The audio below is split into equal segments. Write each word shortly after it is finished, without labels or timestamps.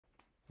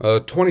A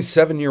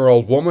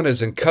 27-year-old woman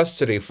is in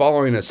custody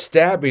following a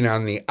stabbing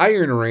on the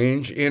Iron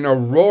Range in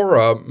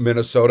Aurora,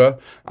 Minnesota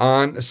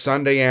on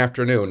Sunday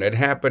afternoon. It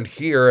happened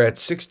here at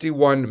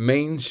 61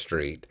 Main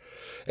Street.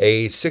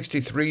 A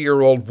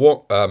 63-year-old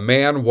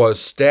man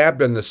was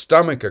stabbed in the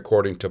stomach,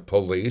 according to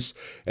police,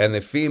 and the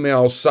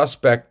female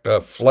suspect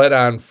fled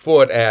on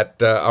foot at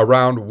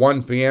around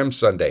 1 p.m.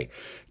 Sunday.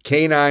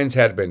 Canines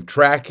had been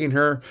tracking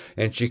her,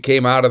 and she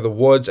came out of the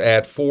woods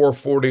at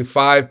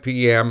 4:45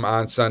 p.m.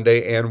 on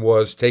Sunday and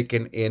was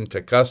taken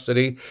into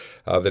custody.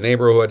 The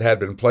neighborhood had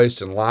been placed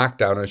in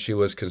lockdown as she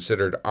was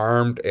considered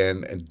armed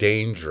and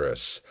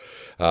dangerous.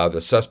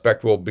 The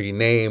suspect will be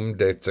named.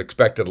 It's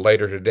expected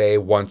later today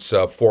once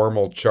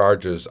formal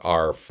charges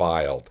are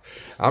filed.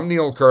 I'm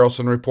Neil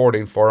Carlson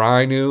reporting for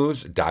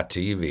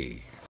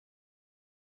iNewZ.TV.